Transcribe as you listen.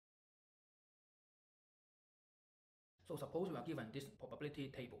So suppose we are given this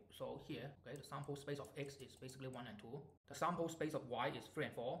probability table. So here, okay, the sample space of x is basically 1 and 2. The sample space of y is 3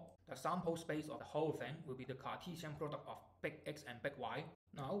 and 4. The sample space of the whole thing will be the Cartesian product of big X and big Y.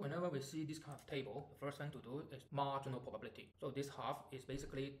 Now, whenever we see this kind of table, the first thing to do is marginal probability. So this half is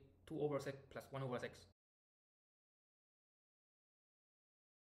basically 2 over 6 plus 1 over 6.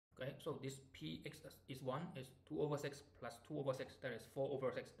 Okay, so this px is 1 is 2 over 6 plus 2 over 6, that is 4 over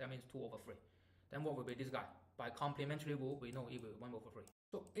 6, that means 2 over 3. Then what will be this guy? By complementary rule, we know it will be 1 over 3.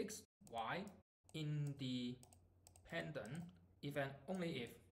 So x, y independent if and only if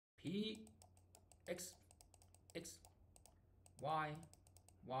p x y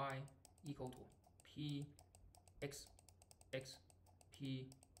equal to p x p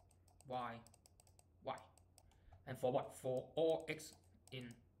y. And for what? For all x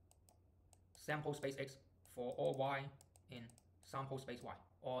in sample space x, for all y in sample space y,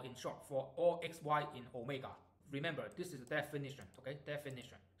 or in short, for all xy in omega. Remember, this is a definition, okay?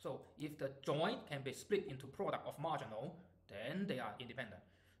 Definition. So if the joint can be split into product of marginal, then they are independent.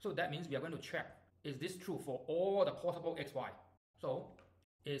 So that means we are going to check, is this true for all the possible xy? So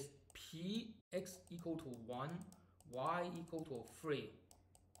is px equal to 1, y equal to 3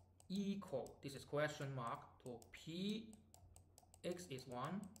 equal, this is question mark, to px is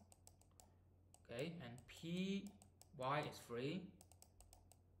 1, okay, and py is 3.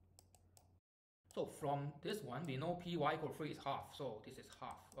 So from this one, we know py equal to 3 is half, so this is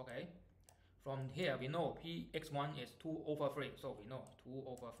half, okay? From here, we know px1 is 2 over 3, so we know 2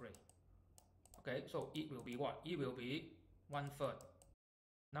 over 3. Okay, so it will be what? It will be 1/3.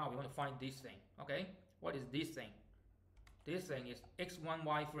 Now we want to find this thing, okay? What is this thing? This thing is x1,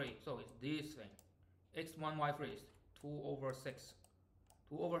 y3, so it's this thing. x1, y3 is 2 over 6.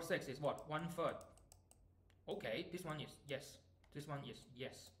 2 over 6 is what? 1/3. Okay, this one is yes. This one is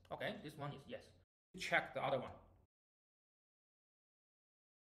yes. Okay, this one is yes. Check the other one.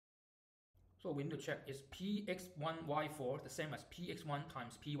 So we need to check, is px1, y4 the same as px1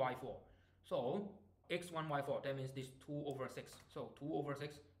 times py4? So x1, y4, that means this 2 over 6. So 2 over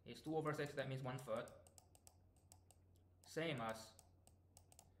 6 is 2 over 6, that means 1/3. Same as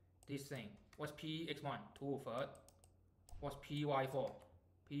this thing. What's px1? 2/3. What's py4?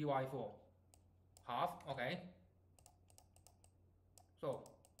 py4 half, okay? So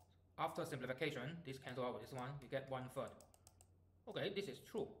after simplification, this cancels out with this one, we get 1/3. Okay, this is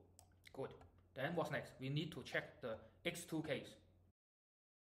true. Good. Then what's next? We need to check the x2 case.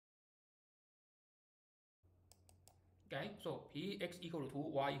 Okay, so px equal to 2,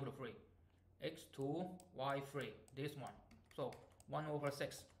 y equal to 3. x2, y3, this one. So 1 over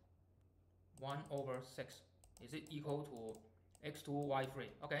 6. 1 over 6. Is it equal to x2,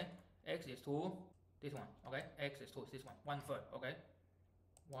 y3? Okay, x is 2, this one. Okay, x is 2, this one. 1/3, okay?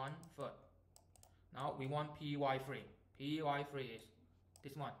 1/3. Now we want py3. py3 is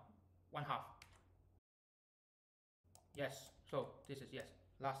this one. 1/2. Yes, so this is yes.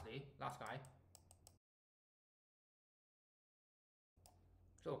 Lastly, last guy.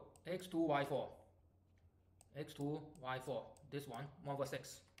 So x2, y4. x2, y4. This one, 1 over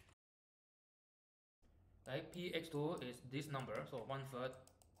 6. Okay, px2 is this number, so 1/3.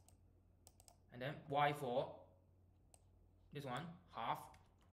 And then y4, this one, half.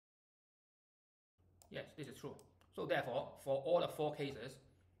 Yes, this is true. So therefore, for all the 4 cases,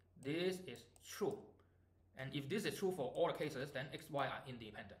 this is true. And if this is true for all the cases, then xy are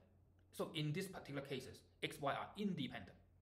independent. So in this particular cases, xy are independent.